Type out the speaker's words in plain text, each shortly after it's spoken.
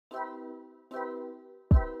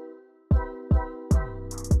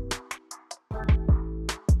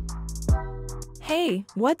Hey,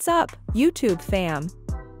 what's up, YouTube fam?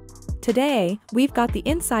 Today, we've got the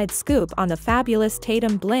inside scoop on the fabulous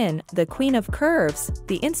Tatum Blinn, the queen of curves,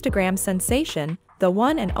 the Instagram sensation, the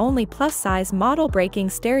one and only plus-size model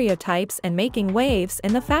breaking stereotypes and making waves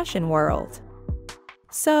in the fashion world.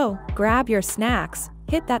 So, grab your snacks,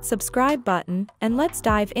 hit that subscribe button, and let's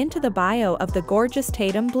dive into the bio of the gorgeous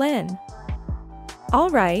Tatum Blinn.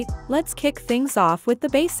 Alright, let's kick things off with the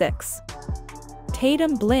basics.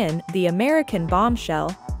 Tatum Blinn, the American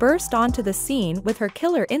bombshell, burst onto the scene with her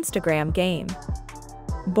killer Instagram game.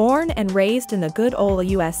 Born and raised in the good ol'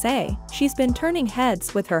 USA, she's been turning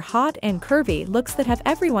heads with her hot and curvy looks that have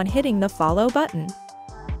everyone hitting the follow button.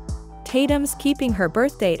 Tatum's keeping her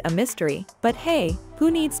birthdate a mystery, but hey,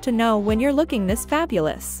 who needs to know when you're looking this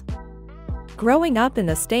fabulous? Growing up in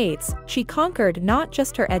the States, she conquered not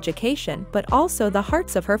just her education but also the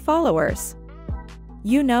hearts of her followers.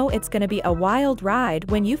 You know it's gonna be a wild ride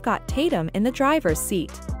when you've got Tatum in the driver's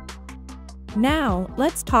seat. Now,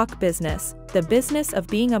 let's talk business, the business of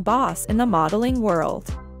being a boss in the modeling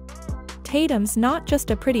world. Tatum's not just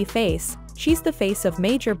a pretty face, she's the face of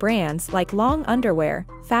major brands like Long Underwear,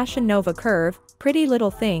 Fashion Nova Curve, Pretty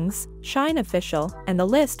Little Things, Shine Official, and the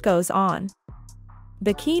list goes on.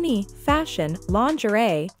 Bikini, fashion,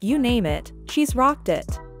 lingerie, you name it, she's rocked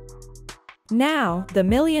it. Now, the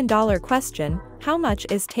million-dollar question, how much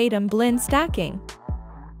is Tatum Blinn stacking?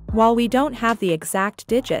 While we don't have the exact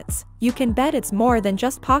digits, you can bet it's more than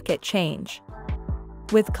just pocket change.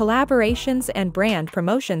 With collaborations and brand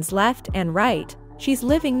promotions left and right, she's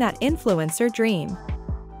living that influencer dream.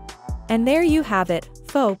 And there you have it,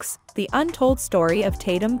 folks, the untold story of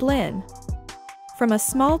Tatum Blinn. From a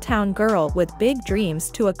small-town girl with big dreams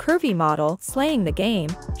to a curvy model slaying the game,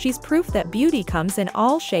 she's proof that beauty comes in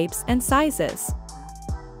all shapes and sizes.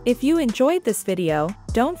 If you enjoyed this video,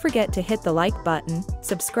 don't forget to hit the like button,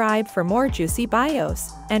 subscribe for more juicy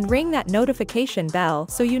bios, and ring that notification bell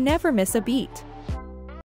so you never miss a beat.